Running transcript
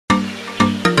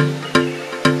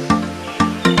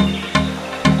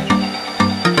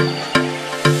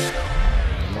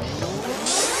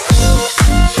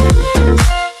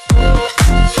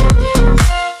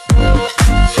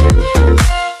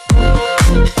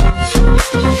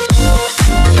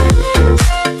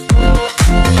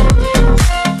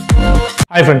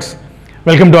Hi friends,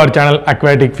 welcome to our channel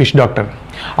Aquatic Fish Doctor.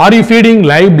 Are you feeding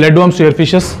live bloodworms to your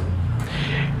fishes?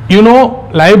 You know,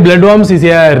 live bloodworms is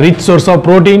a rich source of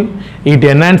protein. It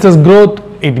enhances growth.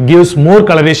 It gives more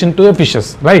coloration to your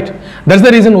fishes, right? That's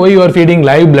the reason why you are feeding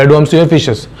live bloodworms to your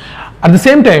fishes. At the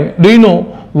same time, do you know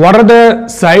what are the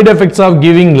side effects of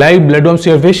giving live bloodworms to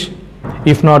your fish?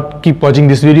 If not, keep watching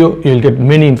this video. You will get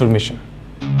many information.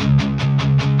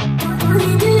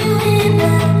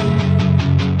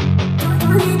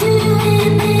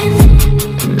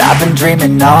 I've been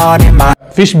dreaming on in my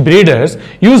Fish breeders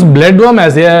use bloodworm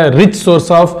as a rich source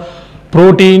of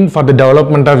protein for the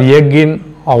development of egg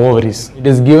in ovaries. It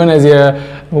is given as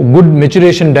a good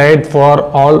maturation diet for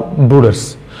all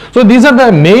brooders. So these are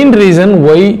the main reason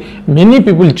why many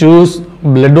people choose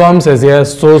bloodworms as a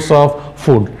source of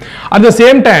food. At the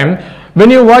same time,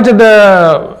 when you watch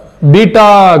the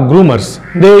beta groomers,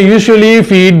 they usually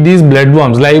feed these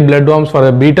bloodworms, live bloodworms for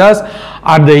the betas.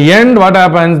 At the end, what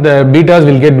happens, the betas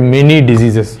will get many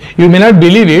diseases. You may not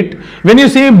believe it. When you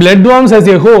see bloodworms as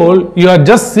a whole, you are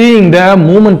just seeing the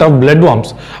movement of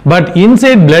bloodworms. But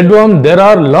inside bloodworm, there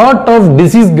are lot of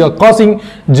disease causing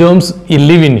germs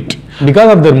live in it.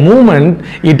 Because of their movement,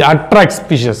 it attracts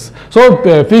fishes. So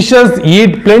fishes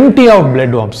eat plenty of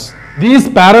bloodworms. These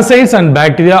parasites and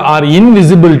bacteria are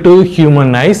invisible to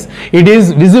human eyes. It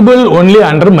is visible only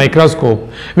under microscope.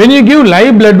 When you give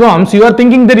live bloodworms, you are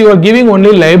thinking that you are giving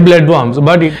only live bloodworms,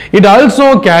 but it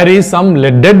also carries some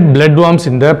dead bloodworms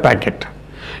in the packet.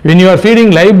 When you are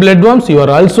feeding live bloodworms, you are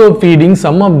also feeding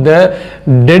some of the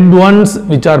dead ones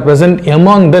which are present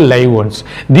among the live ones.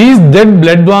 These dead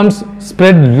bloodworms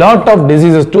spread lot of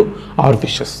diseases to our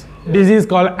fishes. Disease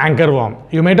called anchorworm.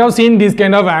 You might have seen this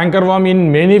kind of anchorworm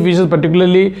in many fishes,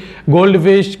 particularly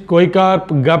goldfish, koi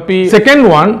carp, guppy. Second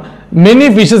one,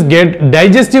 many fishes get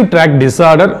digestive tract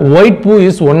disorder. White poo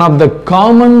is one of the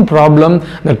common problem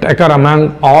that occur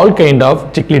among all kind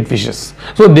of cichlid fishes.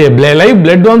 So the live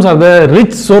bloodworms are the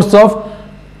rich source of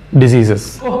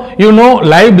diseases. You know,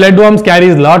 live bloodworms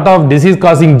carries lot of disease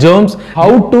causing germs.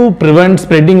 How to prevent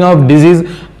spreading of disease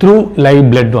through live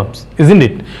bloodworms, isn't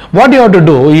it? What you have to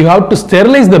do, you have to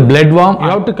sterilize the bloodworm. You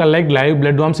have to collect live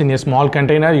bloodworms in a small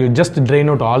container. You just drain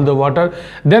out all the water,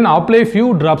 then apply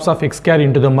few drops of Excare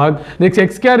into the mug. This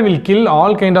Excare will kill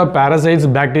all kind of parasites,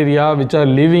 bacteria which are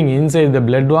living inside the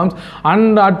bloodworms,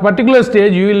 and at particular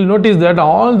stage you will notice that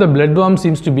all the bloodworms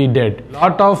seems to be dead.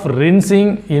 Lot of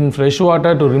rinsing in fresh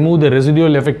water to remove the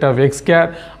residual effect of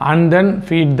Excare, and then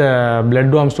feed the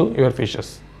bloodworms to your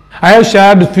fishes. I have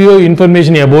shared few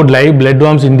information about live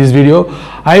bloodworms in this video.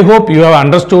 I hope you have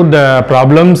understood the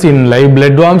problems in live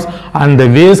bloodworms and the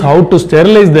ways how to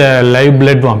sterilize the live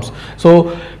bloodworms.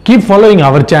 So keep following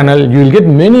our channel. You will get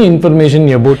many information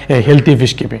about a healthy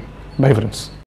fish keeping. Bye friends.